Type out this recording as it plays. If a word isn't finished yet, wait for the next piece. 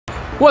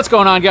What's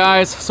going on,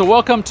 guys? So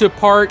welcome to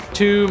part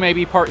 2,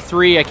 maybe part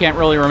 3, I can't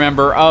really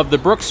remember, of the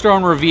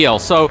Brookstone reveal.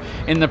 So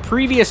in the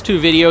previous 2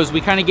 videos,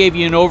 we kind of gave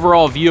you an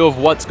overall view of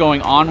what's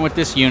going on with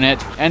this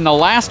unit. And the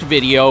last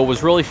video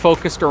was really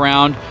focused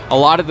around a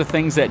lot of the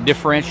things that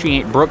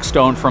differentiate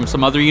Brookstone from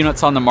some other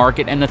units on the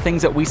market and the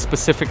things that we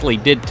specifically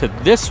did to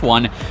this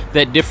one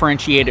that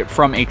differentiate it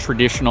from a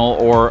traditional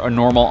or a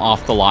normal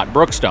off-the-lot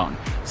Brookstone.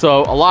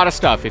 So a lot of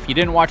stuff. If you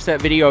didn't watch that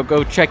video,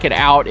 go check it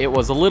out. It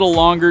was a little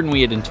longer than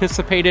we had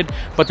anticipated,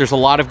 but there's a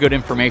lot of good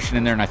information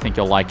in there and I think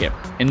you'll like it.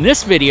 In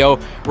this video,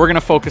 we're gonna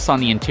focus on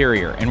the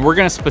interior and we're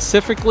gonna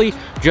specifically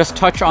just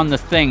touch on the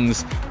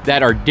things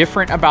that are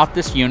different about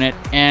this unit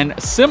and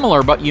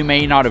similar, but you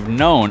may not have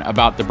known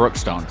about the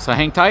Brookstone. So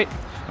hang tight,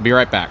 I'll be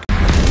right back.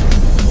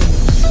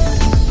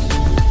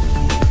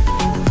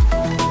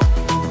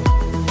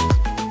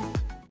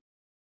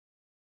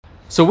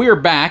 So we are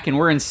back and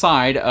we're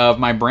inside of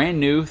my brand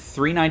new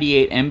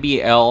 398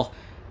 MBL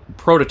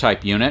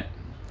prototype unit,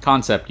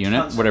 concept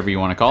unit, whatever you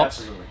want to call it.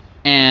 Absolutely.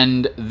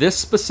 And this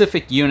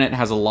specific unit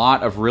has a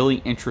lot of really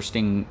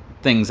interesting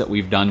things that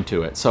we've done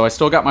to it. So I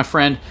still got my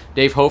friend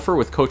Dave Hofer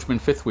with Coachman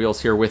Fifth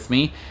Wheels here with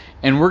me,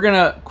 and we're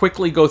gonna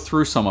quickly go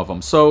through some of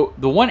them. So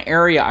the one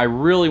area I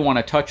really want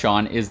to touch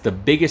on is the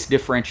biggest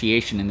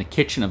differentiation in the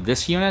kitchen of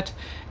this unit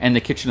and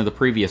the kitchen of the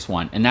previous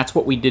one, and that's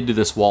what we did to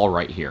this wall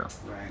right here.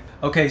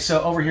 Okay,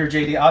 so over here,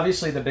 JD,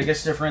 obviously the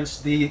biggest difference,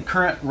 the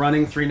current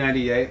running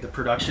 398, the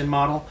production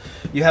model,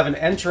 you have an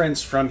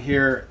entrance from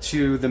here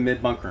to the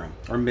mid-bunk room,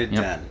 or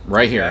mid-den. Yep,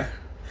 right here.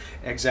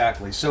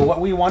 Exactly. So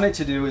what we wanted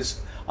to do is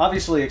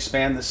obviously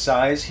expand the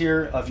size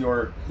here of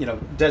your,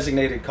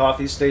 designated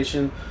coffee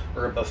station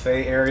or a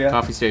buffet area.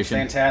 Coffee station.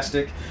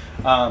 Fantastic.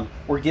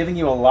 We're giving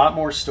you a lot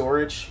more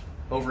storage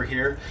over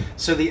here.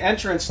 So the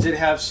entrance did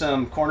have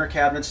some corner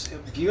cabinets,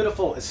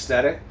 beautiful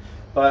aesthetic,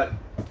 but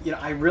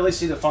I really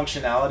see the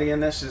functionality in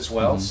this as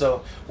well.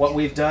 So what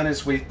we've done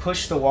is we've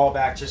pushed the wall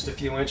back just a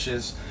few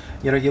inches.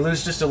 You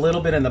lose just a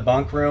little bit in the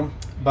bunk room,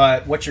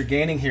 but what you're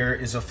gaining here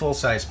is a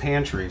full-size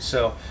pantry.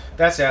 So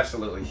that's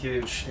absolutely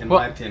huge in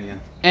my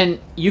opinion. And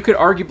you could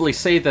arguably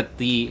say that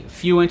the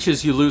few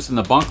inches you lose in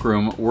the bunk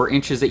room were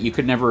inches that you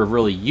could never have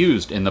really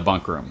used in the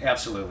bunk room.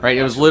 Absolutely. Right?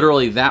 It was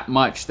literally that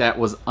much that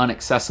was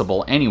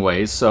unaccessible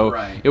anyways, so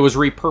it was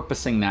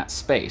repurposing that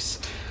space.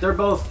 They're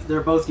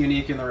both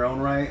unique in their own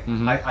right.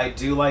 I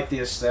do like the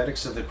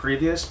aesthetics of the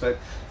previous, but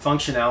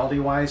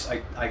functionality-wise,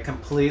 I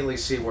completely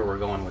see where we're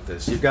going with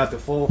this. You've got the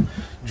full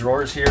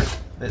drawers here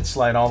that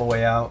slide all the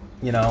way out.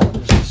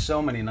 There's just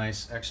so many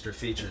nice extra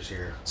features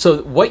here.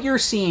 So what you're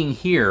seeing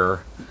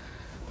here,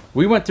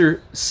 we went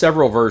through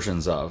several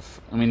versions of.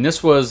 I mean,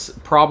 this was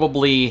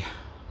probably,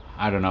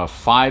 I don't know,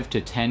 5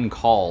 to 10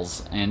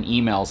 calls and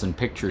emails and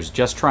pictures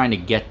just trying to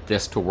get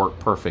this to work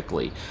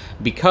perfectly,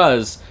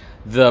 because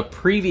the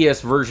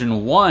previous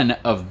version 1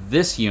 of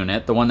this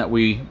unit, the one that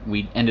we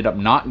ended up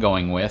not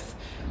going with,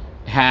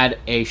 had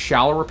a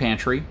shallower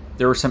pantry.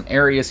 There were some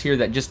areas here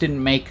that just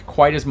didn't make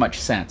quite as much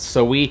sense.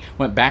 So we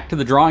went back to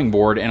the drawing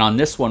board, and on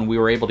this one we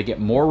were able to get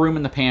more room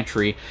in the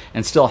pantry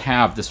and still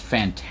have this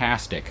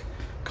fantastic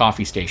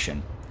coffee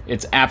station.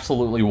 It's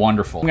absolutely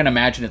wonderful. I'm gonna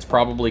imagine it's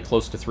probably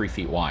close to 3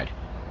 feet wide.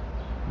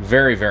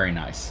 Very, very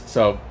nice.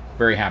 So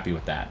very happy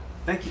with that.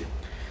 Thank you.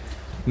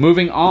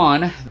 Moving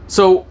on.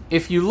 So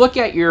if you look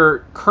at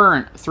your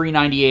current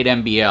 398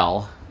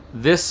 MBL,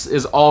 this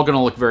is all going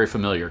to look very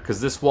familiar because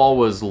this wall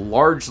was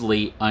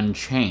largely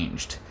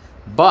unchanged.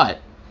 But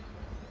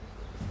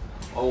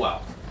oh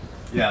wow,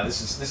 yeah,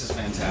 this is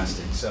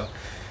fantastic. So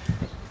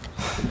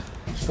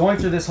going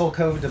through this whole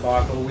COVID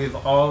debacle, we've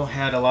all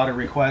had a lot of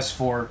requests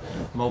for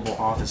mobile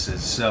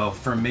offices. So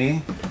for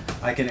me,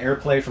 I can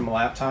AirPlay from a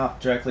laptop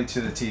directly to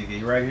the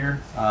TV right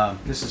here.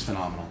 This is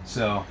phenomenal.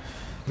 So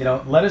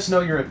let us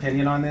know your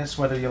opinion on this,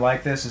 whether you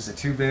like this. Is it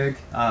too big?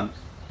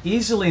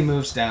 Easily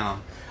moves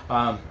down.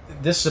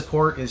 This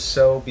support is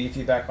so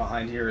beefy back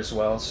behind here as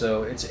well,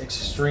 so it's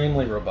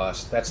extremely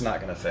robust. That's not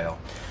going to fail.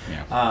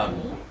 yeah.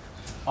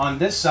 On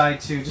this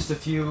side too, just a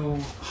few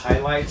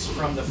highlights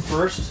from the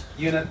first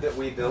unit that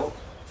we built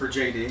for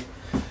JD.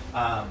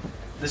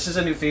 This is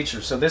a new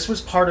feature. So this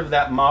was part of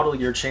that model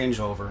year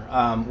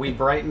changeover. We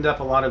brightened up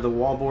a lot of the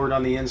wallboard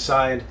on the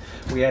inside.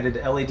 We added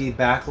LED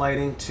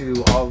backlighting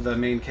to all of the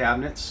main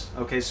cabinets.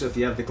 Okay, so if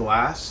you have the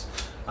glass,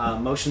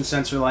 motion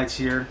sensor lights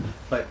here,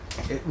 but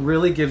it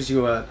really gives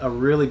you a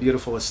really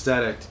beautiful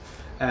aesthetic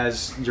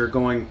as you're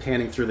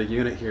panning through the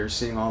unit here,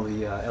 seeing all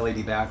the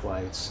LED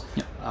backlights.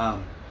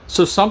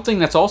 So something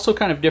that's also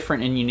kind of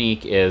different and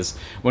unique is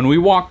when we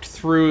walked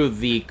through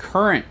the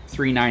current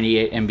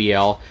 398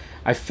 MBL,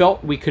 I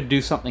felt we could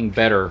do something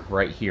better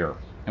right here.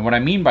 And what I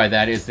mean by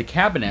that is the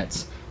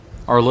cabinets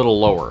are a little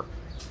lower.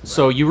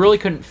 So you really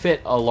couldn't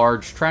fit a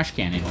large trash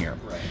can in here.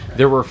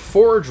 There were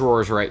 4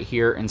 drawers right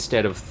here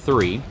instead of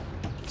 3.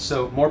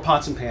 So more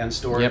pots and pans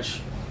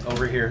storage.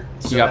 over here.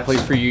 So you got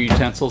place for your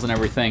utensils and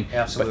everything.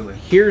 Absolutely.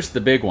 But here's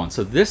the big one.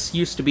 So this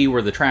used to be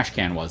where the trash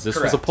can was. This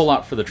Correct. was a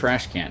pull-out for the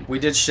trash can. We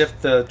did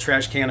shift the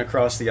trash can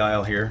across the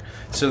aisle here.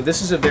 So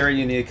this is a very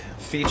unique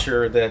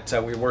feature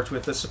that we worked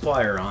with the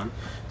supplier on.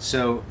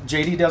 So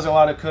JD does a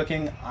lot of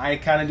cooking. I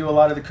kind of do a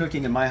lot of the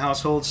cooking in my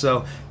household.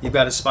 So you've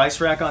got a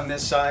spice rack on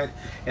this side,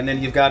 and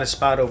then you've got a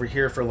spot over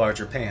here for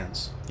larger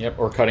pans. Yep,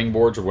 or cutting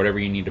boards or whatever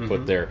you need to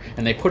put there.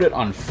 And they put it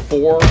on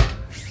 4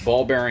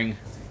 ball bearing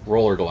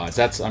roller glides.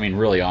 That's, I mean,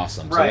 really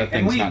awesome. So that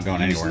thing's not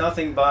going anywhere.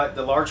 Nothing but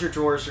the larger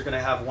drawers are going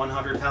to have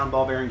 100-pound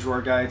ball bearing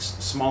drawer guides.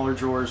 Smaller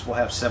drawers will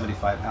have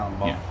 75-pound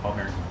ball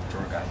bearing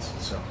drawer guides.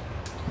 So.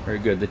 Very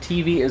good. The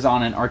TV is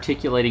on an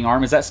articulating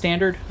arm. Is that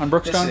standard on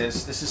Brookstone?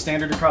 This is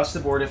standard across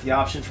the board. If you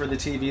option for the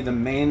TV, the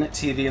main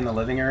TV in the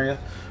living area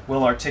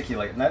will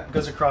articulate, and that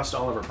goes across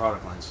all of our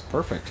product lines.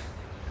 Perfect.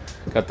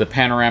 Got the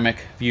panoramic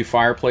view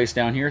fireplace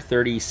down here,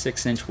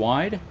 36-inch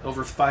wide.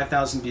 Over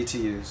 5,000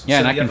 BTUs. Yeah, so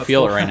and I can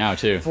feel it right now,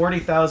 too.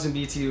 40,000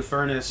 BTU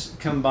furnace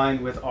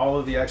combined with all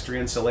of the extra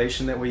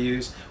insulation that we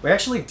use. We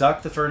actually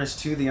duct the furnace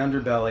to the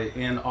underbelly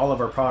in all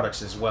of our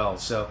products as well.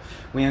 So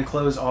we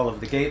enclose all of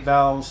the gate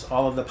valves,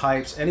 all of the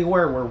pipes,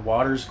 anywhere where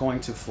water's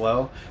going to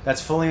flow.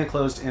 That's fully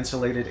enclosed,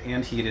 insulated,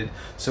 and heated.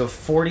 So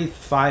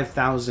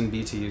 45,000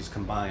 BTUs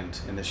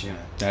combined in this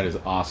unit. That is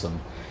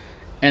awesome.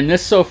 And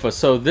this sofa,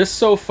 so this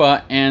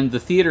sofa and the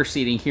theater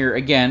seating here,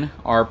 again,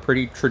 are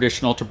pretty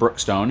traditional to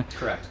Brookstone.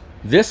 Correct.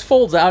 This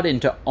folds out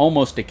into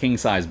almost a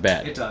king-size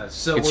bed. It does.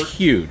 So it's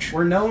huge.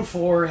 We're known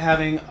for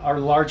having our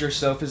larger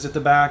sofas at the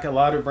back. A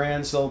lot of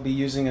brands, they'll be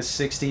using a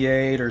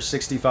 68 or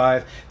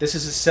 65. This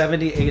is a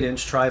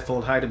 78-inch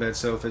tri-fold hide-to-bed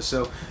sofa,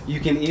 so you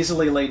can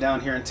easily lay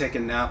down here and take a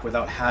nap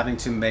without having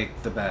to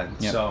make the bed.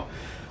 Yep. So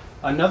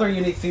another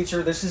unique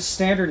feature, this is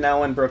standard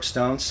now in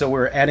Brookstone, so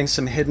we're adding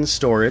some hidden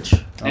storage.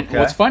 And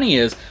what's funny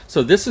is,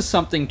 so this is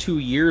something 2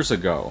 years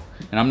ago,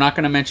 and I'm not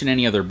going to mention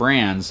any other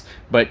brands,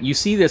 but you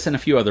see this in a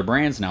few other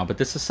brands now, but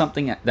this is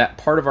something that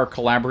part of our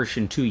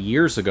collaboration 2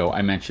 years ago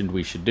I mentioned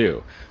we should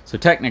do. So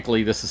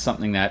technically this is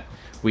something that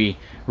we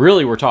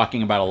really were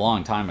talking about a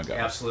long time ago.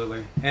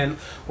 Absolutely. And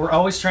we're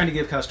always trying to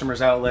give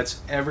customers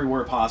outlets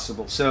everywhere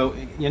possible. So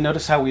you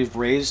notice how we've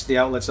raised the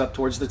outlets up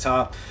towards the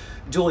top.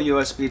 Dual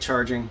USB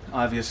charging,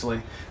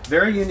 obviously.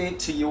 Very unique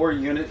to your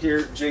unit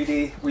here,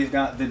 JD. We've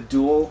got the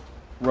dual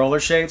roller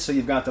shades, so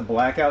you've got the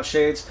blackout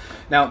shades.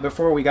 Now,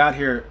 before we got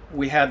here,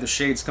 we had the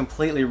shades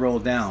completely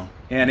rolled down,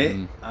 and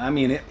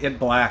it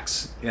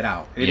blacks it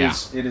out. It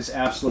is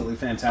absolutely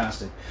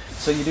fantastic.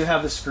 So you do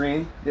have the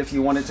screen if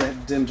you wanted to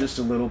dim just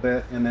a little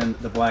bit, and then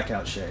the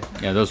blackout shade.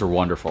 Yeah, those are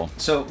wonderful.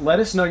 So let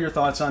us know your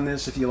thoughts on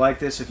this. If you like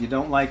this, if you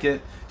don't like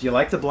it, if you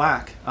like the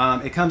black,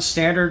 it comes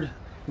standard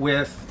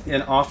with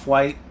an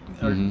off-white,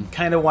 or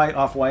kind of white,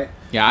 off-white.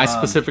 Yeah, I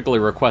specifically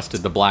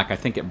requested the black. I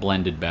think it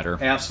blended better.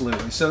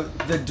 Absolutely. So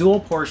the dual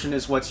portion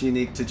is what's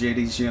unique to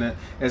JD's unit,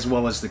 as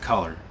well as the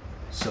color.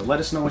 So let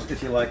us know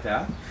if you like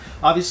that.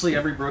 Obviously,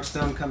 every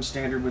Brookstone comes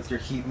standard with your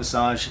heat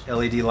massage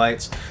LED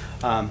lights.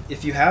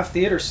 If you have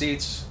theater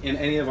seats in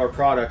any of our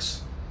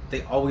products,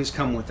 they always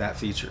come with that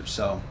feature.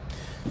 So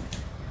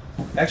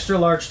extra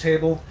large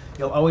table.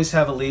 You'll always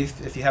have a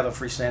leaf if you have a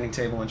freestanding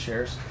table and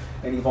chairs.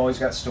 And you've always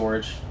got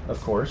storage,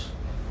 of course.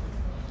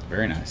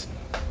 Very nice.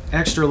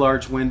 Extra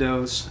large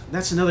windows.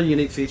 That's another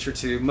unique feature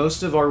too.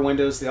 Most of our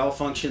windows, they all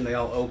function, they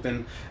all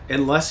open,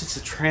 unless it's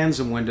a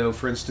transom window,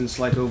 for instance,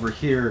 like over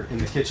here in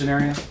the kitchen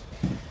area.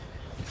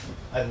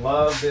 I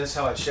love this,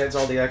 how it sheds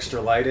all the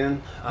extra light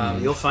in.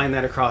 You'll find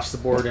that across the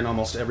board in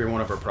almost every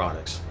one of our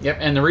products. Yep,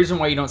 and the reason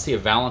why you don't see a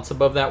valance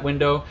above that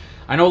window,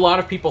 I know a lot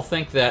of people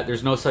think that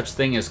there's no such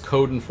thing as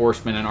code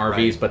enforcement in RVs,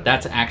 right, but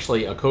that's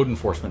actually a code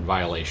enforcement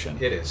violation.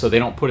 It is. So they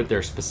don't put it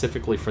there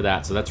specifically for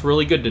that. So that's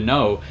really good to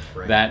know,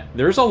 right, that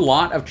there's a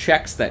lot of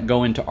checks that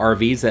go into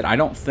RVs that I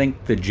don't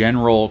think the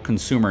general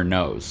consumer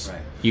knows.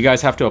 Right. You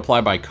guys have to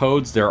apply by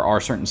codes. There are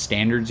certain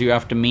standards you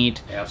have to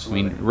meet.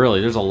 Absolutely. I mean,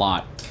 really, there's a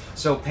lot.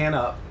 So pan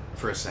up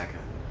for a second.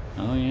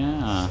 Oh,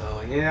 yeah.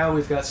 So, yeah,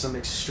 we've got some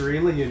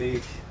extremely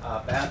unique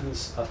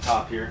battens up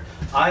top here.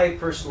 I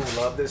personally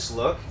love this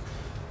look.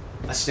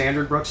 A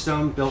standard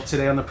Brookstone built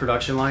today on the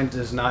production line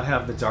does not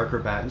have the darker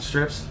batten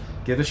strips.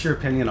 Give us your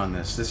opinion on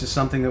this. This is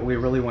something that we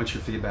really want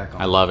your feedback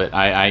on. I love it.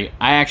 I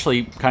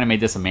actually kind of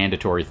made this a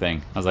mandatory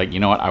thing. I was like, you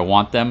know what? I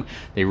want them.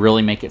 They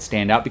really make it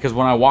stand out, because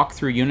when I walk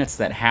through units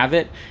that have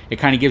it, it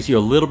kind of gives you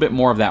a little bit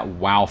more of that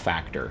wow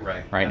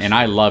factor. Right. And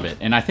I love it.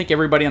 And I think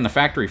everybody on the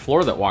factory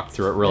floor that walked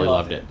through it really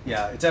loved it.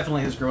 Yeah, it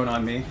definitely has grown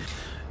on me.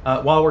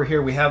 While we're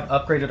here, we have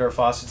upgraded our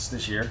faucets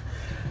this year.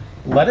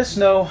 Let us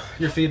know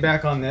your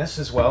feedback on this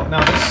as well.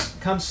 Now, this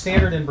comes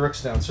standard in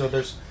Brookstone, so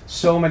there's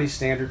so many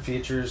standard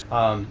features,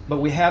 but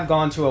we have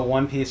gone to a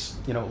one-piece,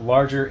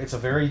 larger. It's a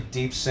very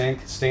deep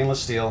sink, stainless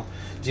steel.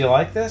 Do you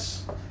like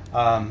this?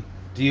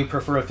 Do you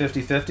prefer a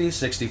 50-50,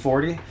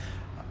 60-40?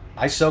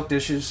 I soak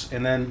dishes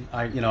and then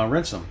I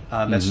rinse them.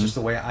 That's just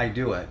the way I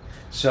do it.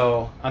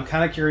 So I'm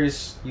kind of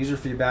curious, user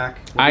feedback.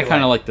 I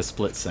kind of like the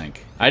split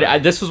sink.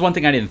 This was one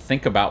thing I didn't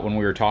think about when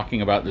we were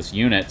talking about this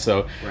unit.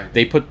 So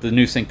they put the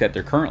new sink that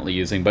they're currently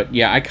using. But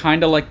yeah, I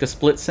kind of like the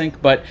split sink.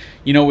 But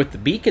with the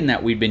Beacon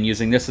that we've been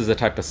using, this is the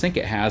type of sink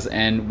it has,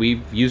 and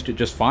we've used it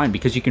just fine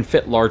because you can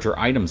fit larger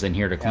items in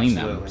here to clean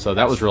them. So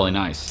that was really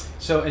nice.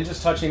 So, and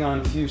just touching on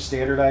a few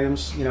standard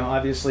items,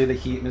 obviously the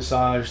heat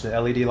massage, the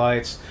LED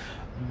lights.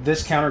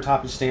 This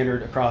countertop is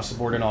standard across the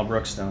board in all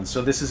Brookstone.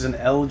 So this is an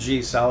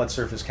LG solid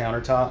surface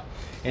countertop,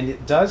 and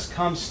it does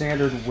come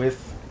standard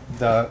with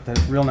the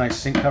real nice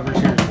sink covers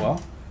here as well.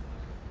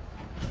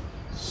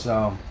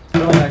 So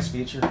really nice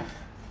feature.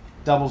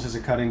 Doubles as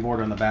a cutting board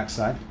on the back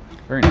side.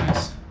 Very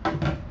nice.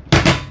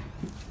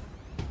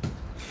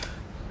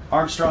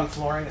 Armstrong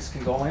flooring is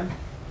Congolian.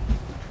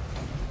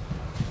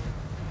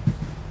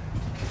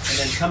 And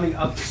then coming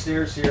up the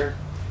stairs here,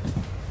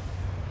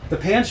 the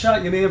pan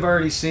shot you may have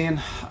already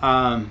seen.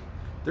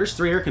 There's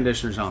 3 air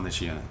conditioners on this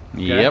unit.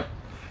 Okay? Yep.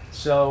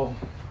 So,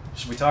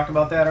 should we talk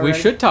about that already? We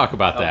should talk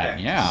about that.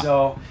 Okay. Yeah.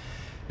 So,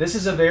 this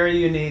is a very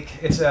unique.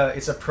 It's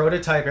a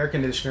prototype air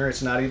conditioner.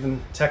 It's not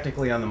even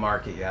technically on the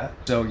market yet.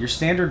 So, your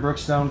standard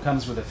Brookstone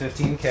comes with a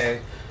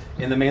 15K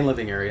in the main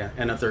living area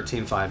and a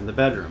 13.5 in the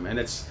bedroom, and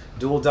it's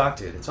dual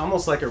ducted. It's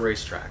almost like a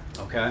racetrack.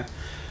 Okay.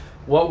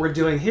 What we're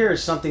doing here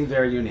is something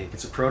very unique.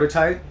 It's a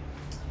prototype.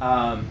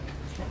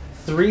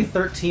 3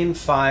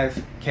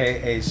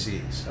 13.5K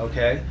ACs,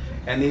 okay?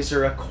 And these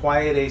are a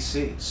quiet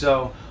AC.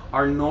 So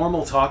our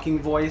normal talking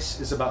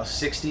voice is about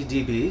 60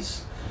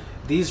 dBs.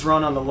 These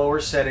run on the lower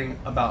setting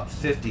about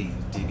 50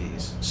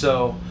 dBs.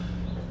 So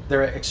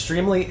they're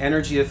extremely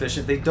energy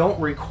efficient. They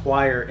don't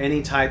require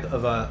any type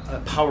of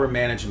a power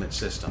management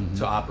system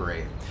to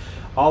operate.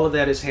 All of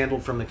that is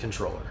handled from the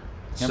controller.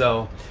 Yep.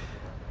 So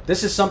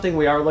this is something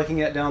we are looking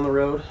at down the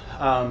road.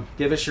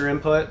 Give us your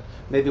input.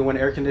 Maybe when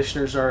air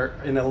conditioners are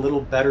in a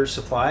little better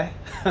supply,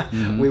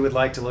 we would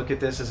like to look at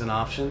this as an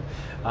option.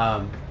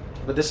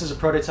 But this is a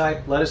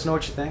prototype. Let us know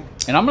what you think.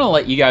 And I'm going to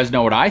let you guys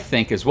know what I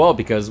think as well,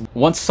 because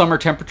once summer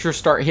temperatures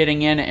start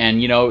hitting in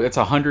and, it's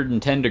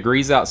 110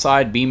 degrees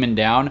outside beaming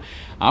down,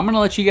 I'm going to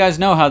let you guys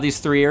know how these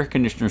 3 air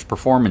conditioners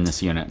perform in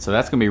this unit. So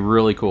that's going to be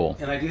really cool.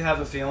 And I do have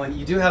a feeling,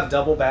 you do have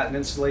double batten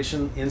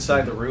installation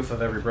inside the roof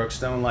of every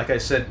Brookstone. Like I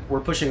said,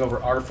 we're pushing over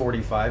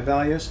R45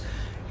 values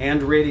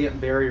and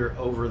radiant barrier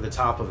over the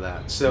top of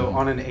that. So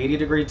on an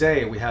 80-degree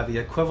day, we have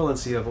the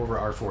equivalency of over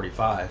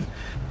R45.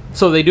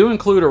 So they do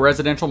include a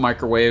residential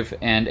microwave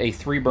and a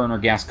 3-burner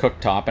gas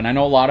cooktop, and I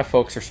know a lot of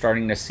folks are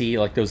starting to see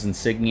like those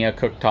Insignia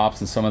cooktops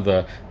and some of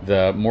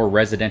the more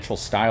residential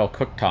style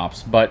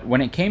cooktops. But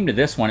when it came to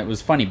this one, it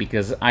was funny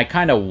because I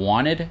kind of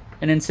wanted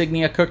an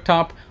Insignia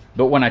cooktop,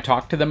 but when I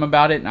talked to them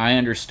about it and I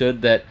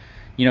understood that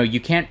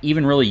you can't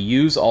even really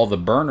use all the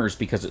burners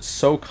because it's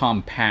so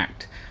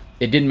compact,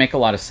 it didn't make a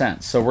lot of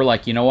sense. So we're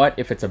like, you know what?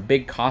 If it's a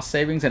big cost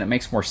savings and it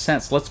makes more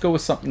sense, let's go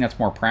with something that's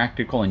more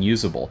practical and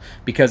usable.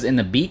 Because in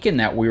the Beacon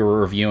that we were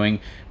reviewing,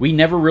 we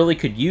never really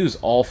could use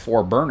all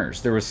 4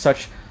 burners. There was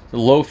such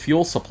low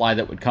fuel supply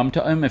that would come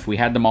to them if we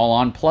had them all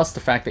on, plus the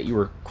fact that you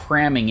were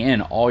cramming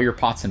in all your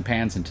pots and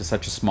pans into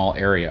such a small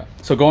area.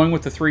 So going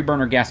with the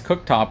 3-burner gas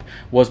cooktop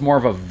was more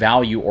of a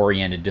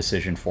value-oriented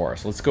decision for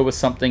us. Let's go with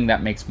something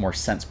that makes more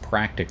sense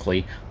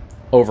practically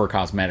over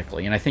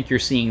cosmetically. And I think you're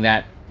seeing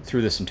that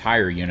through this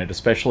entire unit,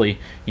 especially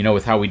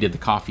with how we did the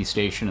coffee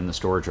station and the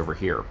storage over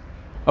here.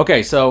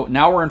 Okay, so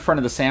now we're in front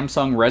of the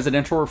Samsung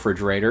residential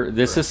refrigerator.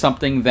 This is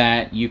something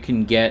that you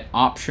can get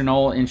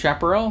optional in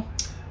Chaparral,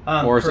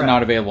 or is it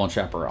not available in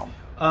Chaparral?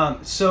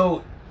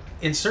 So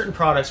in certain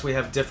products we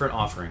have different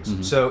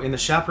offerings. So in the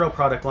Chaparral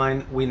product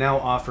line, we now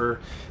offer,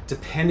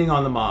 depending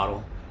on the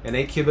model, an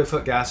 8 cubic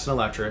foot gas and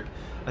electric,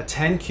 a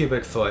 10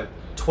 cubic foot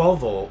 12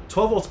 volt.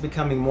 12 volts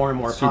becoming more and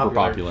more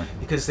popular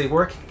because they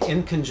work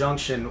in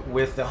conjunction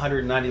with the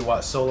 190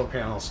 watt solar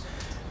panels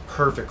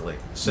perfectly.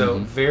 So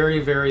very,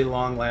 very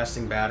long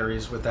lasting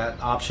batteries with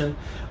that option.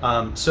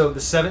 So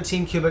the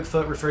 17 cubic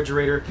foot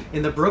refrigerator,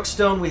 in the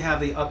Brookstone we have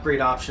the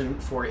upgrade option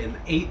for an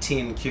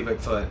 18 cubic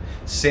foot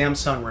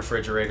Samsung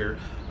refrigerator.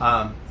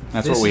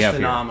 That's what we have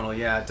phenomenal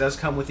here. Yeah, it does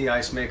come with the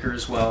ice maker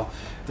as well.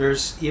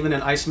 There's even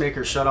an ice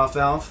maker shutoff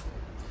valve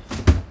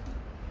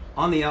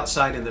on the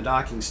outside in the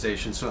docking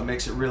station, so it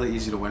makes it really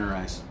easy to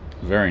winterize.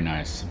 Very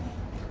nice.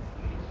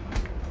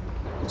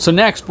 So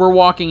next we're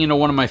walking into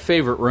one of my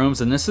favorite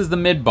rooms, and this is the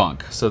mid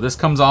bunk. So this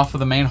comes off of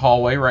the main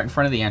hallway right in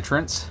front of the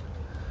entrance.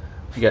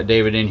 We got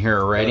David in here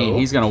already, and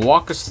he's going to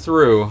walk us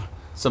through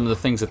some of the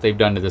things that they've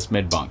done to this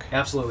mid bunk.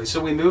 Absolutely. So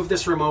we moved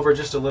this room over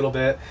just a little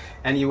bit,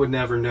 and you would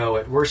never know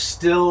it. We're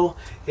still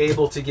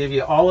able to give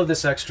you all of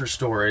this extra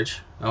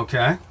storage.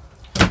 Okay.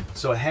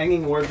 So a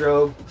hanging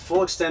wardrobe,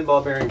 full extend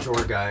ball bearing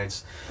drawer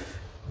guides.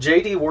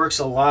 JD works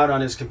a lot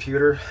on his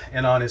computer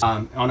and on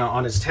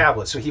his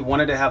tablet, so he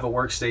wanted to have a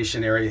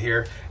workstation area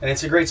here, and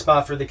it's a great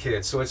spot for the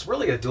kids. So it's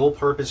really a dual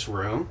purpose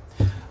room.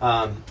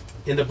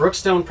 In the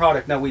Brookstone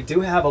product, now we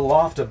do have a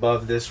loft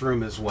above this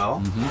room as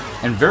well.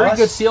 And very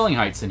good ceiling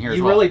heights in here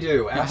as well. You really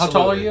do, absolutely. How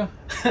tall are you?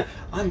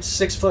 I'm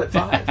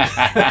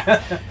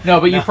 6'5".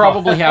 No, but you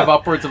probably have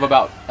upwards of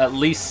about at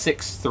least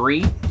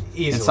 6'3"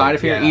 inside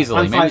of here, easily.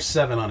 I'm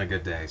 5'7" on a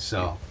good day,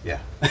 so yeah.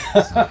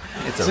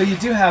 So you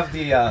do have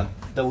the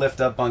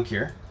lift up bunk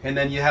here, and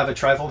then you have a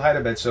trifold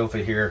hide bed sofa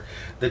here.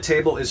 The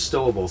table is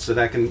stowable, so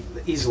that can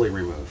easily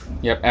remove.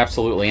 Yep,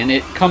 absolutely, and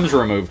it comes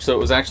removed, so it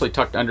was actually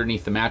tucked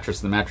underneath the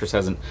mattress. The mattress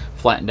hasn't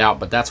flattened out,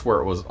 but that's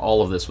where it was.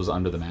 All of this was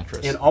under the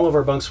mattress. And all of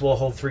our bunks will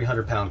hold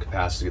 300-pound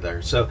capacity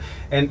there. So,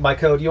 and by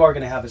code, you are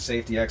going to have a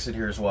safety exit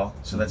here as well,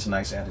 so that's a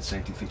nice added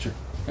safety feature.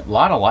 A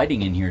lot of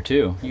lighting in here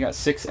too. You got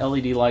 6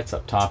 LED lights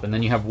up top, and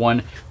then you have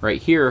one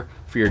right here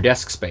for your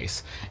desk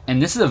space.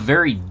 And this is a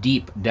very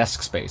deep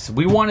desk space.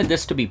 We wanted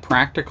this to be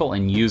practical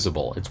and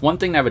usable. It's one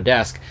thing to have a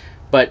desk,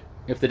 but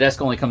if the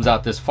desk only comes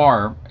out this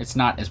far, it's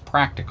not as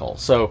practical.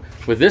 So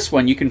with this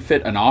one, you can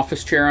fit an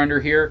office chair under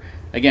here.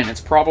 Again,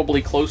 it's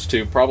probably close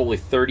to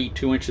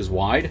 32 inches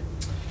wide.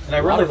 And I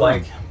really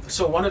like,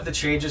 so one of the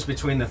changes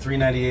between the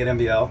 398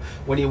 MBL,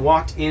 when you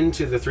walked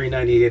into the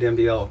 398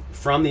 MBL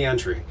from the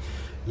entry,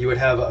 you would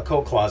have a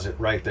coat closet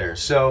right there.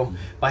 So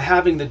by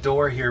having the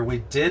door here,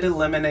 we did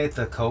eliminate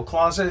the coat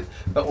closet,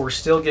 but we're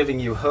still giving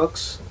you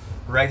hooks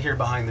right here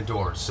behind the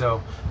door.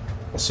 So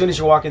as soon as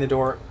you walk in the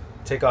door,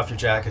 take off your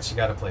jackets, you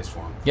got a place for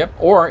them. Yep,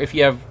 or if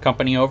you have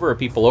company over or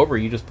people over,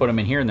 you just put them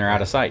in here and they're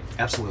out of sight.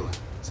 Absolutely.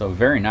 So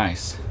very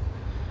nice.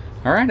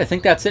 All right, I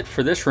think that's it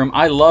for this room.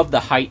 I love the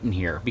height in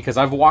here because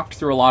I've walked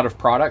through a lot of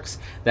products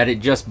that it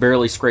just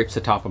barely scrapes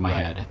the top of my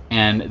head.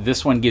 And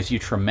this one gives you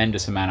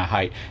tremendous amount of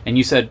height. And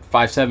you said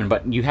 5'7",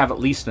 but you have at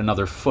least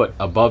another foot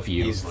above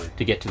you easily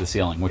to get to the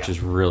ceiling, which is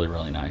really,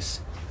 really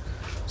nice.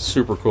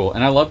 Super cool.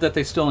 And I love that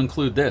they still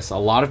include this. A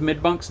lot of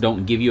mid-bunks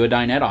don't give you a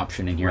dinette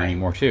option in here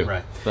anymore too.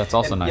 Right. So that's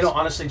also nice. You know,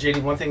 honestly,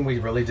 JD, one thing we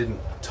really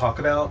didn't talk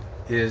about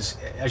is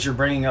as you're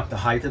bringing up the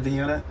height of the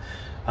unit,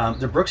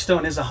 the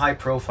Brookstone is a high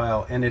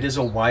profile and it is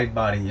a wide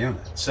body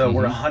unit. So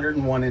we're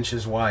 101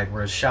 inches wide,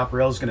 whereas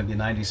Chaparral is going to be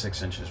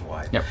 96 inches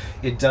wide. Yep.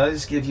 It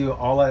does give you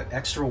all that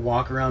extra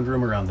walk around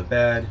room around the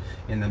bed,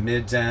 in the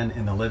mid den,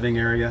 in the living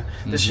area.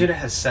 This unit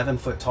has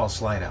 7-foot tall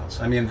slide outs.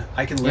 I mean,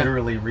 I can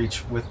literally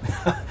reach with,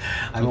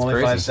 I'm only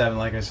 5'7",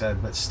 like I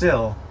said, but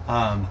still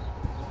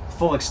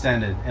full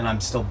extended, and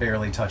I'm still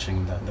barely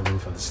touching the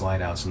roof of the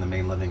slide outs in the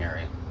main living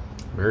area.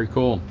 Very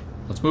cool.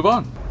 Let's move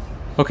on.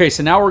 Okay,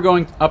 so now we're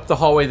going up the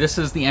hallway. This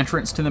is the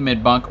entrance to the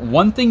mid-bunk.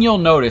 One thing you'll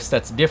notice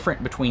that's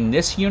different between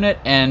this unit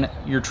and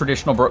your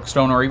traditional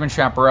Brookstone or even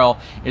Chaparral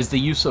is the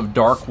use of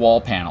dark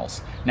wall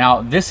panels.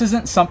 Now, this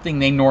isn't something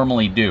they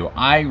normally do.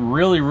 I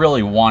really,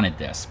 really wanted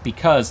this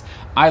because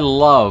I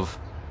love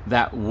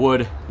that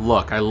wood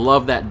look. I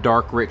love that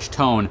dark, rich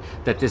tone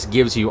that this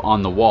gives you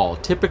on the wall.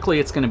 Typically,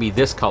 it's going to be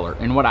this color.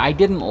 And what I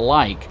didn't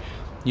like,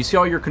 you see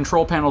all your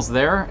control panels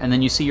there, and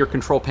then you see your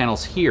control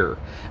panels here.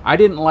 I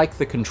didn't like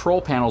the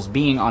control panels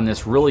being on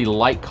this really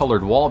light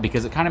colored wall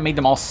because it kind of made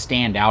them all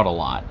stand out a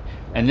lot.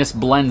 And this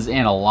blends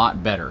in a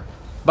lot better.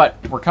 But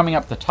we're coming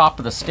up the top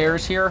of the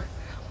stairs here.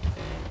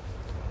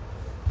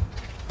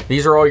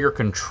 These are all your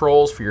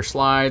controls for your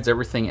slides,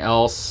 everything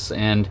else,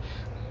 and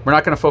we're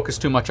not going to focus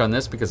too much on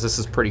this because this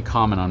is pretty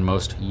common on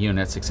most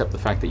units, except the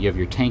fact that you have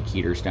your tank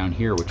heaters down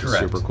here, which is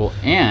super cool.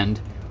 And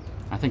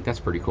I think that's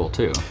pretty cool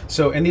too.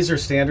 So, and these are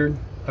standard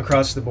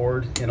across the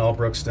board in all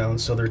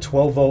Brookstones. So they're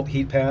 12-volt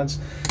heat pads.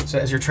 So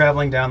as you're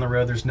traveling down the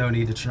road, there's no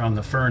need to turn on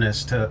the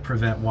furnace to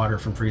prevent water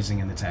from freezing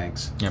in the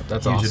tanks. Yep,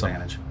 that's huge awesome.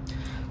 advantage.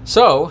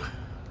 So,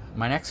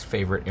 my next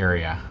favorite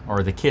area,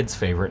 or the kids'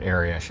 favorite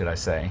area, should I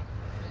say.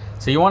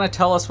 So you want to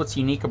tell us what's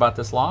unique about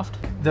this loft?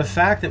 The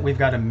fact that we've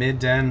got a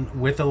mid-den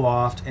with a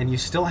loft and you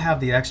still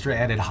have the extra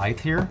added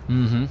height here,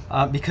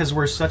 because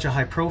we're such a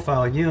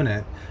high-profile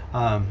unit,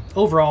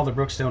 overall the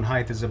Brookstone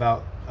height is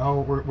about,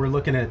 we're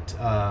looking at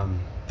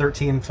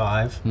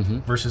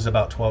 13.5 versus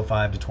about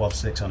 12.5 to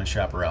 12.6 on a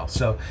Chaparral.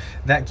 So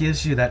that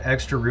gives you that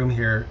extra room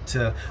here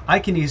to, I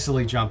can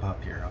easily jump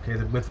up here,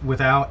 okay,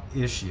 without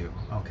issue,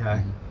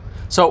 okay?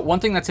 So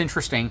one thing that's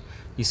interesting,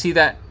 you see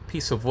that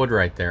piece of wood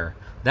right there?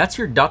 That's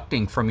your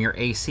ducting from your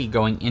AC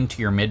going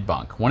into your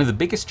mid-bunk. One of the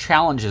biggest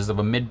challenges of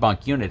a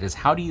mid-bunk unit is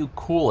how do you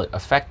cool it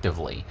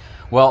effectively?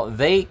 Well,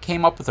 they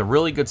came up with a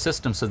really good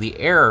system so the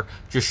air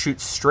just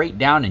shoots straight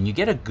down and you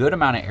get a good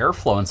amount of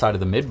airflow inside of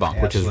the mid-bunk,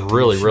 which is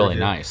really, really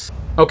nice.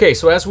 Okay,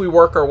 so as we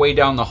work our way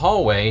down the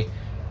hallway,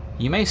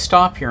 you may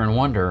stop here and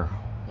wonder,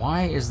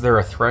 why is there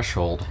a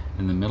threshold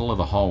in the middle of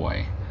the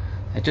hallway?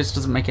 It just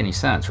doesn't make any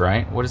sense,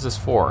 right? What is this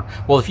for?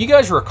 Well, if you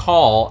guys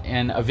recall,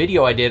 in a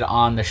video I did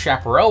on the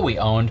Chaparral we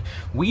owned,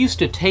 we used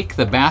to take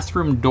the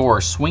bathroom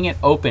door, swing it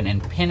open,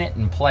 and pin it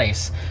in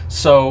place.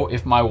 So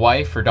if my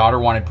wife or daughter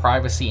wanted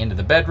privacy into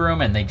the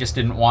bedroom and they just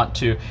didn't want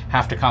to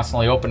have to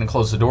constantly open and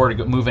close the door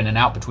to move in and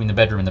out between the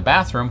bedroom and the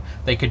bathroom,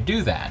 they could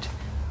do that.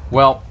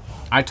 Well,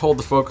 I told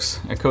the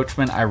folks at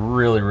Coachman I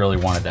really, really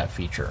wanted that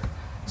feature.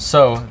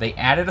 So they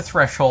added a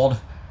threshold,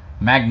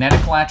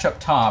 magnetic latch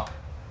up top,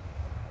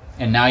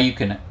 and now you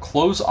can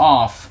close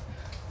off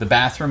the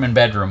bathroom and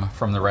bedroom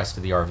from the rest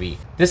of the RV.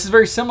 This is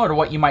very similar to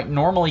what you might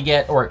normally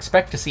get or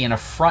expect to see in a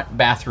front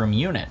bathroom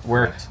unit,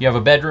 where you have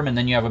a bedroom and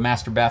then you have a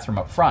master bathroom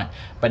up front.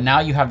 But now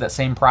you have that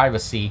same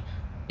privacy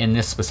in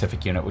this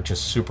specific unit, which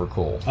is super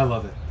cool. I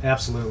love it.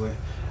 Absolutely.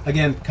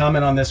 Again,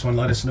 comment on this one.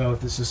 Let us know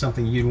if this is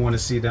something you'd want to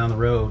see down the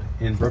road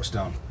in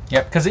Brookstone.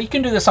 Yep, because you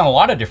can do this on a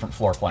lot of different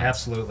floor plans.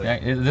 Absolutely.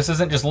 Yeah, this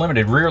isn't just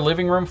limited. Rear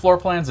living room floor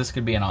plans, this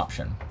could be an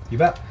option. You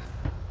bet.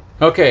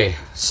 Okay,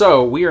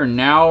 so we are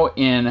now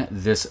in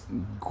this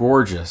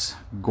gorgeous,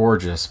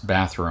 gorgeous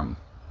bathroom.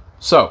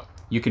 So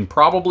you can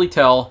probably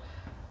tell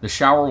the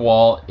shower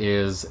wall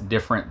is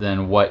different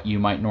than what you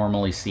might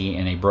normally see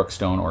in a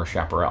Brookstone or a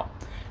Chaparral.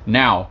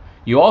 Now,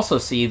 you also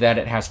see that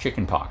it has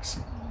chicken pox,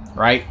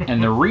 right?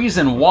 And the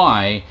reason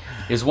why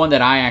is one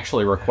that I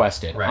actually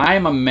requested. Right. I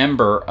am a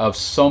member of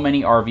so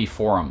many RV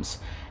forums,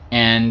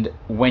 and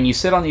when you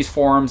sit on these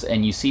forums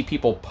and you see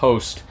people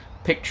post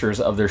pictures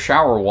of their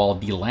shower wall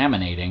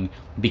delaminating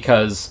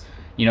because,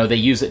 you know, they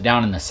use it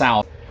down in the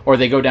south or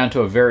they go down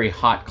to a very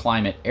hot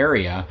climate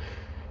area,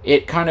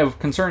 it kind of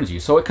concerns you.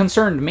 So it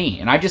concerned me,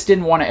 and I just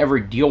didn't want to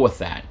ever deal with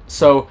that.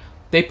 So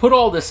they put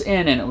all this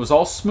in and it was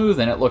all smooth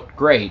and it looked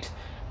great.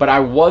 But I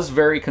was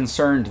very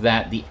concerned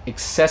that the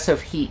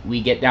excessive heat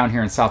we get down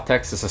here in South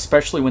Texas,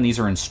 especially when these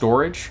are in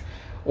storage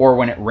or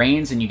when it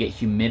rains and you get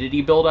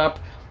humidity buildup,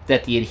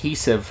 that the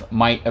adhesive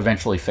might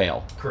eventually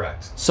fail.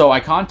 Correct. So I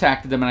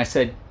contacted them and I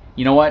said,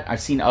 you know what? I've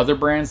seen other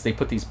brands, they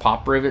put these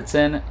pop rivets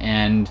in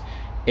and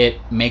it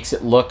makes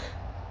it look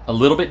a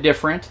little bit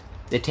different.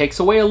 It takes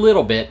away a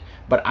little bit,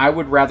 but I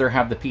would rather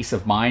have the peace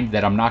of mind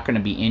that I'm not going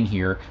to be in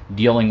here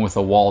dealing with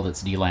a wall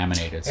that's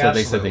delaminated. So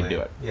Absolutely. They said they'd do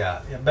it.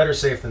 Yeah, better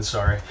safe than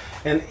sorry.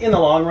 And in the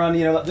long run,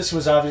 you know, this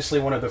was obviously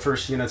one of the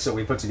first units that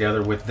we put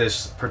together with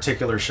this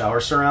particular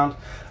shower surround.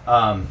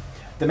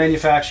 The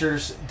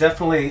manufacturers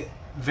definitely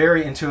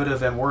very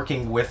intuitive and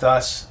working with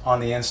us on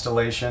the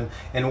installation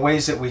in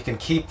ways that we can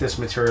keep this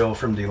material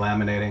from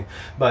delaminating.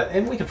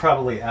 And we could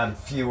probably add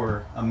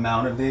fewer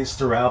amount of these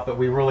throughout, but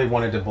we really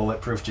wanted to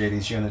bulletproof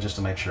JD's unit just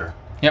to make sure.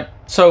 Yep.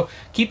 So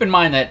keep in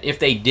mind that if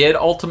they did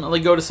ultimately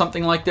go to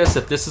something like this,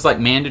 if this is like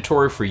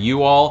mandatory for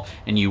you all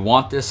and you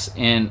want this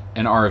in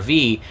an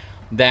RV,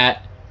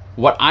 that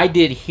what I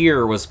did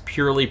here was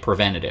purely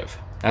preventative.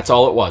 That's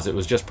all it was. It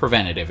was just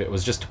preventative. It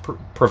was just to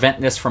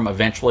prevent this from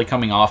eventually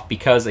coming off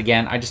because,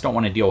 again, I just don't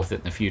want to deal with it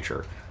in the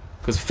future.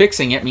 Because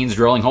fixing it means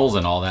drilling holes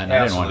in all that, and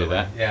Absolutely. I didn't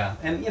want to do that.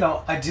 Yeah, and you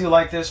know, I do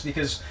like this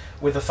because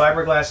with the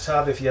fiberglass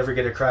tub, if you ever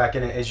get a crack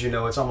in it, as you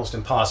know, it's almost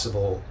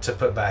impossible to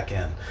put back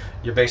in.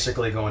 You're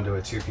basically going to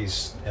a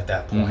two-piece at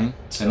that point. Mm-hmm.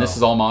 So, and this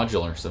is all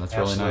modular, so that's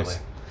Absolutely. Really nice.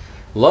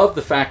 Love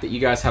the fact that you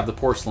guys have the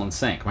porcelain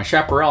sink. My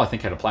Chaparral, I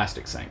think, had a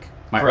plastic sink.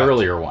 My Correct.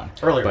 earlier one.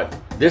 But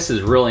this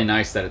is really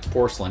nice that it's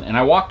porcelain. And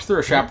I walked through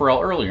a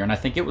Chaparral earlier, and I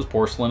think it was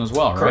porcelain as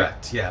well, right?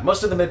 Correct, yeah.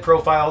 Most of the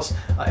mid-profiles,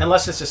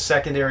 unless it's a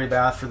secondary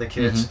bath for the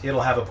kids,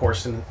 it'll have a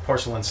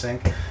porcelain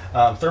sink.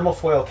 Thermal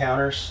foil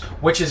counters,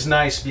 which is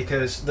nice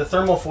because the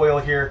thermal foil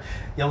here,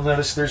 you'll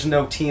notice there's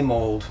no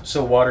T-mold,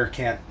 so water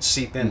can't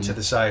seep into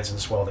the sides and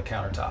swell the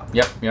countertop.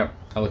 Yep.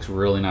 That looks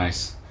really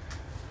nice.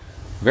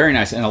 Very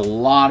nice, and a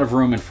lot of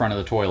room in front of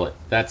the toilet.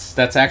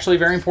 That's actually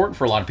very important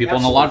for a lot of people,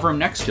 Absolutely. And a lot of room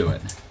next to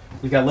it.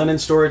 We got linen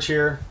storage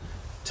here,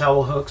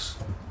 towel hooks.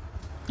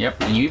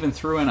 Yep, and you even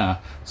threw in a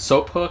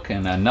soap hook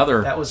and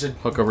another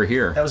hook over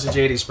here. That was a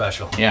JD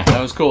special. Yeah,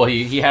 that was cool.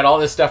 He had all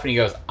this stuff, and he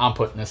goes, I'm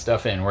putting this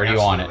stuff in. Where do you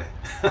want it?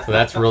 So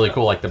that's really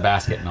cool, like the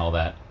basket and all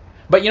that.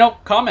 But, you know,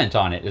 comment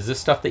on it. Is this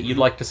stuff that you'd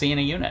like to see in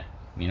a unit?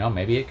 You know,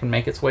 maybe it can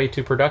make its way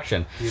to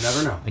production. You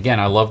never know. Again,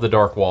 I love the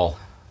dark wall.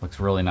 Looks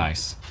really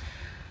nice.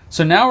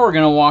 So now we're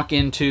going to walk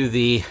into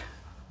the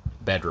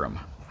bedroom.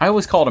 I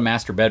always call it a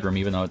master bedroom,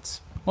 even though it's,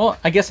 well,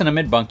 I guess in a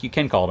mid-bunk you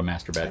can call it a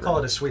master bedroom. I call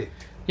it a suite.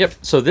 Yep,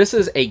 so this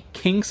is a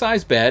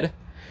king-size bed,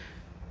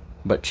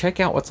 but check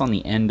out what's on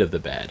the end of the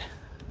bed.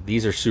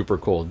 These are super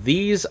cool.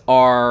 These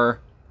are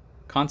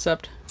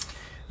concept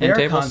end tables?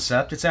 They are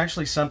concept. It's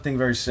actually something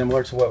very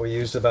similar to what we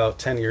used about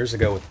 10 years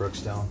ago with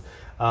Brookstone.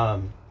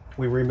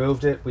 We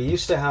removed it. We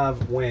used to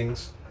have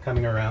wings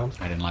coming around.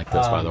 I didn't like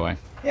this, by the way.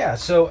 Yeah,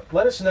 so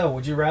let us know.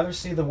 Would you rather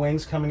see the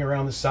wings coming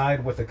around the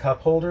side with a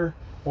cup holder,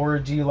 or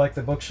do you like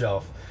the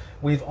bookshelf?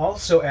 We've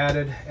also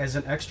added, as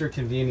an extra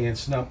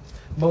convenience, now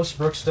most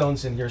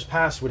Brookstones in years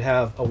past would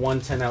have a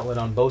 110 outlet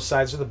on both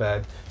sides of the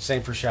bed,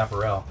 same for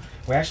Chaparral.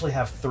 We actually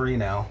have 3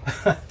 now.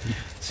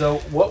 So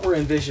what we're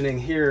envisioning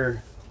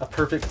here, a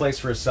perfect place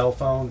for a cell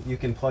phone. You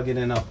can plug it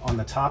in up on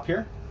the top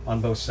here, on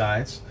both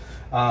sides.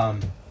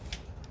 Let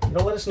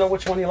us know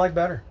which one you like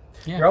better.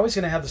 Yeah. You're always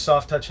going to have the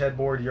soft touch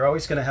headboard. You're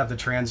always going to have the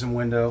transom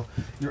window.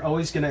 You're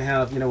always going to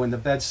have, in the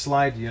bed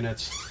slide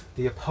units,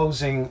 the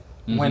opposing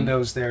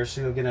windows there, so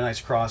you'll get a nice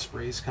cross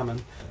breeze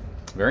coming.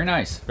 Very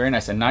nice, very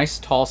nice. And nice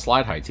tall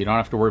slide heights. You don't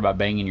have to worry about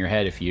banging your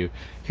head if you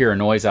hear a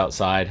noise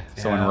outside,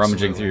 someone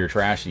rummaging through your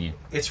trash. And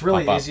it's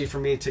really easy for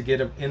me to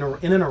get in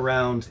and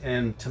around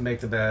and to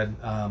make the bed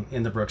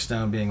in the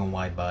Brookstone being a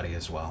wide body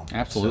as well.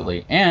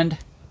 Absolutely. So. And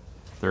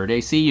third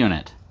AC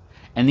unit.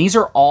 And these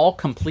are all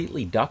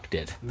completely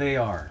ducted. They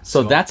are.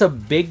 So that's a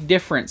big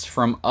difference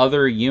from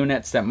other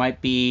units that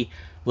might be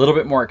a little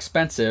bit more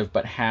expensive,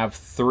 but have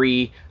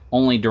 3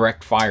 only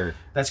direct fire.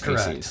 That's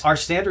correct. ACs. Our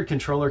standard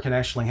controller can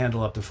actually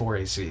handle up to 4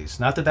 ACs.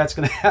 Not that that's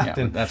going to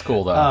happen. Yeah, that's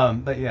cool though.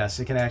 But yes,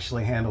 it can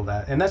actually handle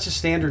that. And that's a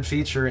standard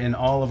feature in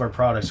all of our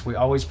products. We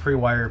always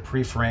pre-wire,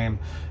 pre-frame,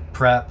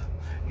 prep.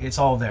 It's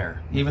all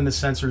there. Even the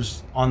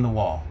sensors on the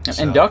wall.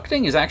 And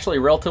ducting is actually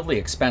relatively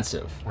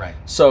expensive. Right.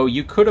 So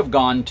you could have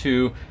gone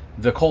to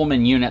the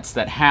Coleman units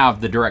that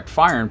have the direct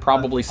fire and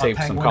probably saved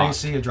some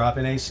cost. AC, a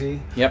drop-in AC,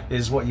 yep,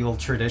 is what you'll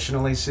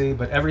traditionally see,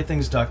 but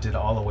everything's ducted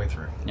all the way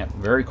through. Yep,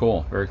 very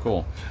cool, very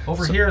cool.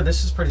 Over here,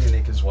 this is pretty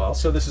unique as well.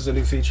 So this is a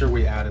new feature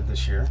we added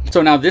this year.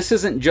 So now this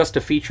isn't just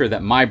a feature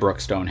that my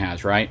Brookstone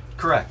has, right?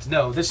 Correct.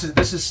 No, this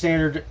is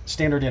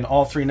standard in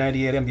all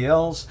 398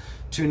 MBLs,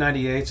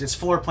 298s. It's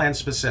floor plan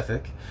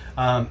specific,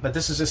 but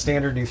this is a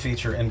standard new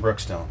feature in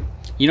Brookstone.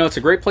 You know, it's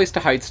a great place to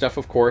hide stuff,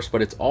 of course,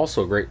 but it's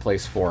also a great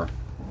place for...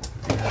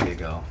 There you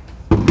go.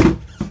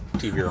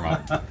 TV remote.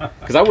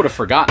 Because I would have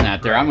forgotten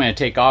that there. Right. I'm going to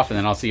take off and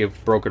then I'll see a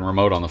broken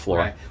remote on the floor.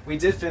 Right. We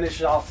did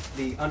finish off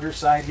the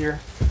underside here.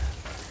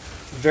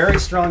 Very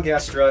strong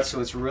gas strut,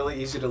 so it's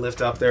really easy to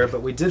lift up there.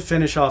 But we did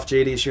finish off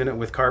JD's unit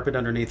with carpet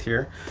underneath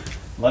here.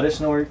 Let us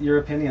know your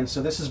opinion.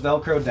 So this is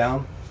Velcro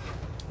down.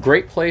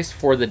 Great place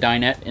for the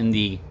dinette in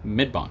the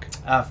mid bunk.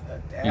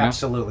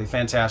 Absolutely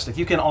fantastic.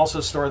 You can also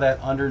store that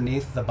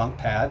underneath the bunk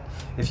pad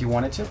if you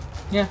wanted to.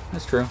 Yeah,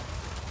 that's true.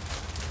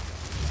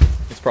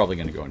 It's probably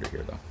going to go under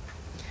here though.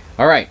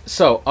 All right,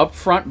 so up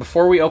front,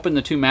 before we open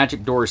the 2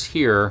 magic doors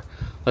here,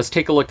 let's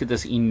take a look at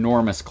this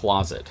enormous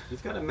closet.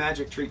 You've got a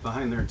magic treat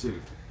behind there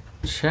too.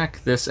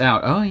 Check this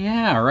out. Oh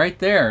yeah, right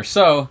there.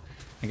 So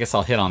I guess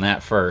I'll hit on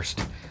that first.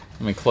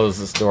 Let me close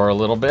this door a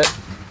little bit.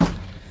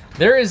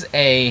 There is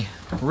a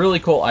really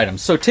cool item.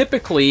 So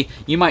typically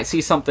you might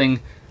see something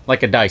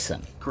like a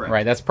Dyson. Correct.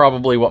 Right, that's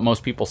probably what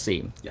most people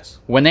see. Yes.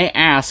 When they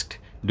asked,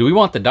 do we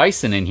want the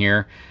Dyson in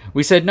here?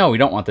 We said, no, we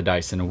don't want the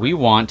Dyson. We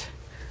want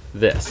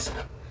this.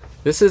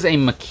 This is a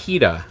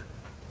Makita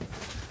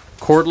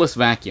cordless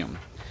vacuum.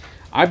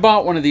 I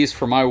bought one of these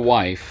for my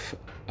wife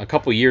a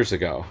couple years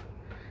ago.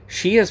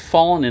 She has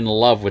fallen in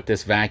love with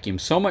this vacuum,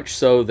 so much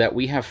so that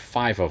we have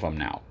 5 of them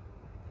now,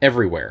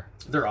 everywhere.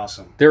 They're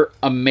awesome. They're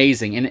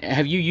amazing. And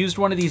have you used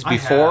one of these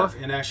before? I have,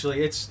 and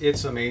actually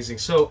it's amazing.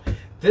 So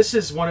this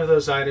is one of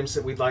those items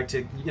that we'd like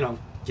to,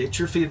 get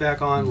your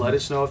feedback on. Let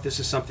us know if this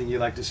is something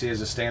you'd like to see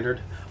as a standard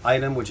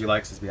item. Would you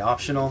like it to be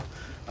optional?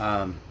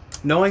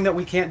 Knowing that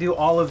we can't do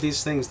all of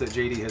these things that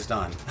JD has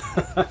done.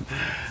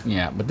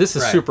 Yeah, but this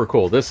is super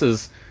cool. This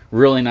is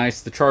really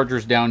nice. The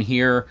charger's down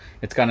here.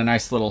 It's got a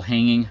nice little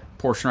hanging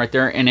portion right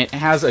there, and it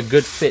has a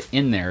good fit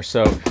in there.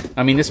 So,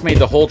 I mean, this made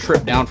the whole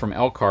trip down from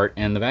Elkhart,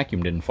 and the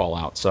vacuum didn't fall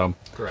out. So,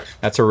 correct.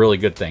 That's a really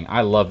good thing.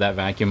 I love that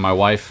vacuum. My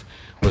wife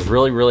was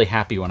really, really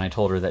happy when I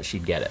told her that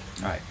she'd get it.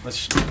 All right, let's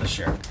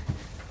share it.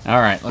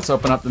 All right, let's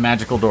open up the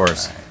magical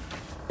doors. All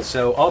right.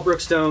 So, all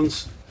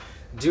Brookstones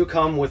do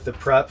come with the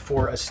prep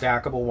for a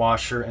stackable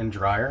washer and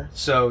dryer.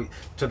 So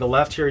to the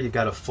left here, you've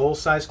got a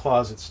full-size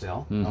closet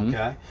still,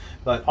 okay?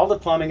 But all the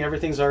plumbing,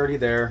 everything's already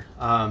there.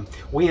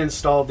 We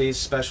installed these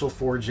special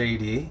for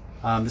JD.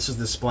 This is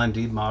the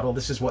Splendid model.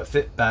 This is what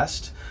fit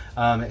best.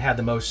 It had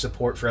the most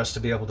support for us to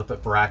be able to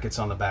put brackets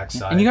on the back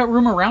side. And you got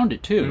room around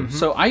it too.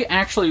 So I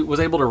actually was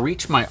able to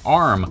reach my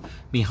arm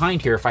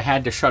behind here if I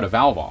had to shut a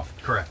valve off.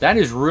 Correct. That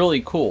is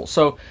really cool.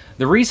 So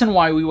the reason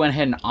why we went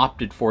ahead and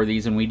opted for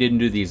these and we didn't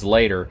do these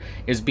later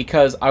is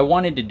because I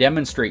wanted to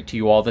demonstrate to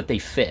you all that they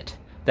fit.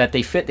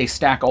 They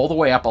stack all the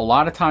way up. A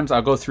lot of times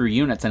I'll go through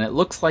units and it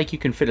looks like you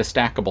can fit a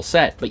stackable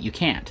set, but you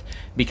can't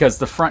because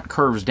the front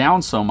curves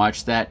down so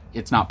much that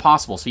it's not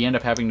possible. So you end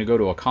up having to go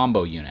to a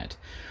combo unit.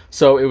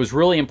 So it was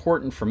really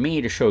important for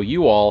me to show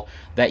you all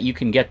that you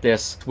can get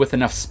this with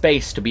enough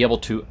space to be able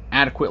to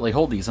adequately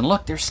hold these. And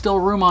look, there's still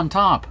room on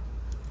top.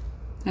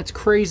 That's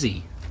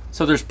crazy.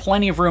 So there's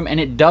plenty of room and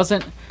it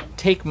doesn't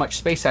take much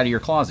space out of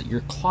your closet.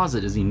 Your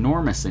closet is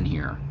enormous in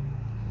here.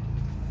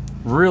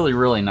 Really,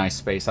 really nice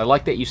space. I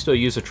like that you still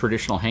use a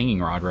traditional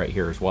hanging rod right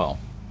here as well.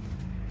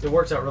 It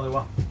works out really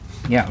well.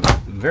 Yeah,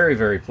 very,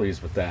 very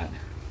pleased with that.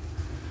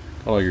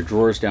 All your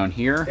drawers down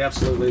here.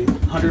 Absolutely.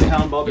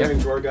 100-pound ball bearing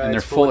drawer guides. And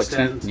they're full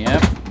extent.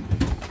 Yep.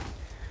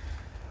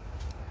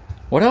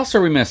 What else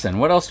are we missing?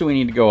 What else do we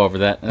need to go over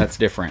that's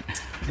different?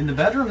 In the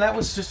bedroom, that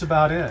was just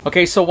about it.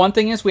 Okay, so one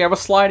thing is we have a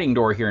sliding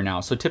door here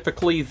now. So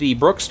typically the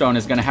Brookstone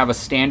is going to have a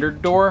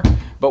standard door,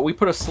 but we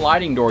put a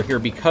sliding door here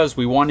because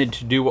we wanted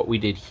to do what we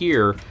did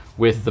here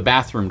with the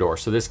bathroom door.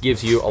 So this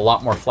gives you a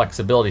lot more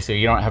flexibility so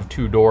you don't have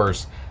 2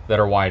 doors that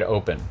are wide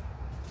open.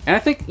 And I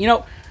think,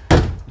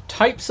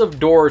 types of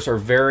doors are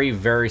very,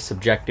 very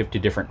subjective to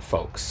different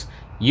folks.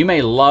 You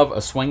may love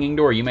a swinging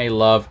door, you may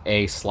love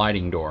a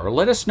sliding door.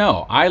 Let us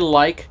know. I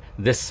like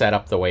this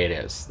setup the way it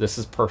is. This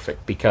is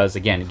perfect because,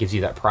 again, it gives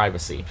you that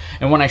privacy.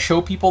 And when I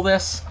show people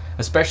this,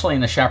 especially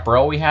in the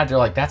chaparral we had, they're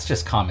like, that's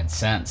just common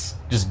sense.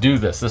 Just do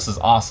this. This is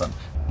awesome.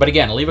 But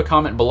again, leave a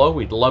comment below.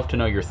 We'd love to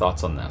know your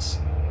thoughts on this.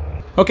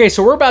 Okay,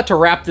 so we're about to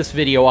wrap this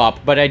video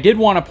up, but I did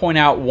want to point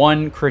out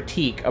one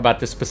critique about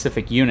this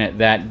specific unit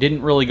that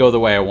didn't really go the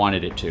way I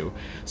wanted it to.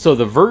 So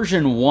the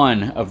version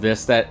 1 of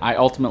this that I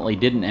ultimately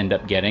didn't end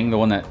up getting, the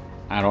one that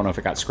I don't know if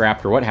it got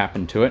scrapped or what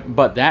happened to it,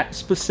 but that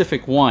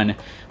specific one,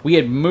 we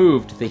had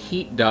moved the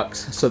heat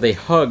ducts so they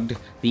hugged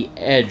the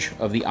edge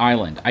of the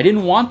island. I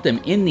didn't want them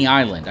in the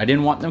island. I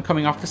didn't want them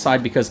coming off the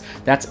side because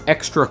that's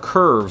extra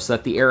curves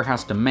that the air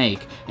has to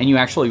make, and you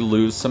actually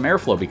lose some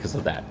airflow because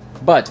of that.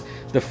 But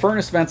the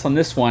furnace vents on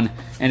this one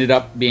ended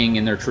up being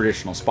in their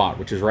traditional spot,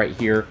 which is right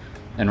here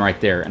and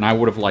right there. And I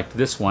would have liked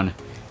this one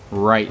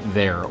right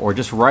there, or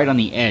just right on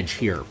the edge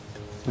here.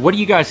 What do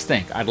you guys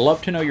think? I'd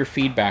love to know your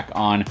feedback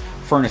on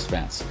furnace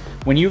vents.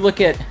 When you look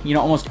at,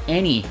 almost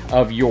any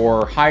of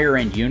your higher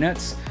end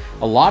units,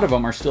 a lot of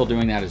them are still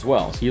doing that as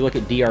well. So you look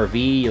at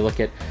DRV, you look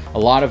at a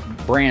lot of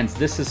brands,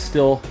 this is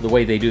still the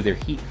way they do their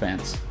heat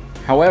vents.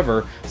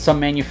 However, some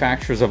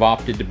manufacturers have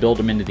opted to build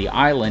them into the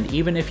island,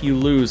 even if you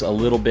lose a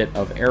little bit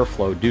of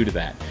airflow due to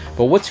that.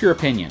 But what's your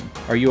opinion?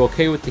 Are you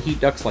okay with the heat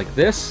ducts like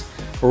this?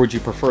 Or would you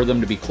prefer them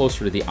to be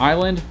closer to the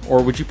island?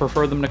 Or would you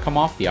prefer them to come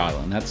off the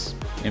island? That's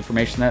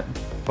information that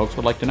folks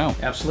would like to know.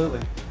 Absolutely.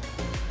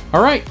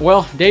 All right,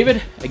 well,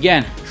 David,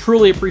 again,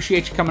 truly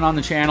appreciate you coming on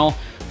the channel.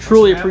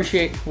 Truly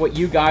appreciate what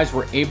you guys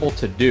were able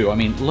to do. I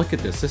mean, look at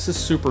this. This is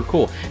super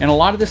cool. And a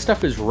lot of this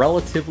stuff is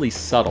relatively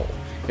subtle.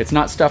 It's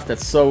not stuff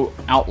that's so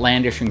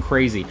outlandish and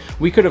crazy.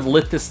 We could have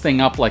lit this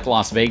thing up like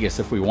Las Vegas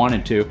if we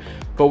wanted to,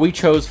 but we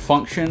chose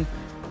function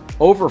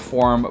over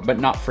form, but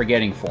not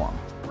forgetting form.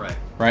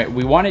 Right?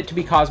 We want it to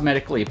be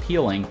cosmetically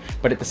appealing,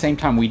 but at the same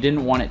time, we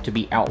didn't want it to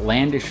be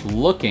outlandish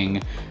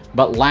looking,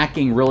 but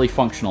lacking really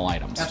functional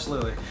items.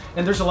 Absolutely.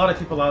 And there's a lot of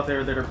people out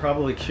there that are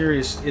probably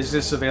curious, is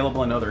this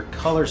available in other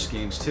color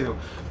schemes too?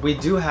 We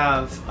do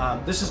have,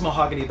 this is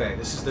Mahogany Bay.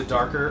 This is the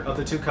darker of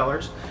the two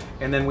colors.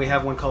 And then we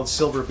have one called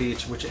Silver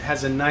Beach, which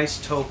has a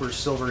nice taupe or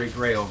silvery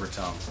gray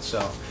overtone.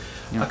 So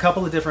a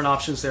couple of different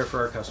options there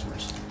for our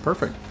customers.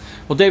 Perfect.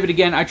 Well, David,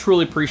 again, I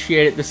truly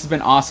appreciate it. This has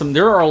been awesome.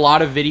 There are a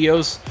lot of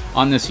videos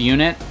on this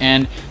unit,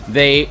 and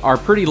they are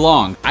pretty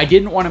long. I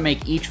didn't want to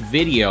make each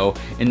video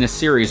in this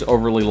series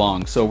overly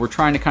long, so we're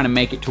trying to kind of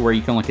make it to where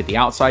you can look at the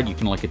outside, you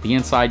can look at the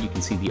inside, you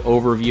can see the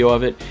overview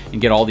of it, and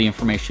get all the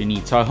information you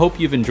need. So I hope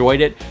you've enjoyed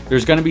it.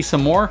 There's going to be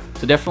some more,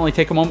 so definitely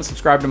take a moment,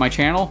 subscribe to my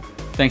channel.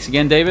 Thanks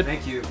again, David.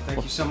 Thank you.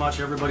 Thank you so much,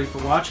 everybody,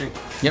 for watching.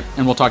 Yep,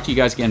 and we'll talk to you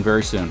guys again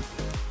very soon.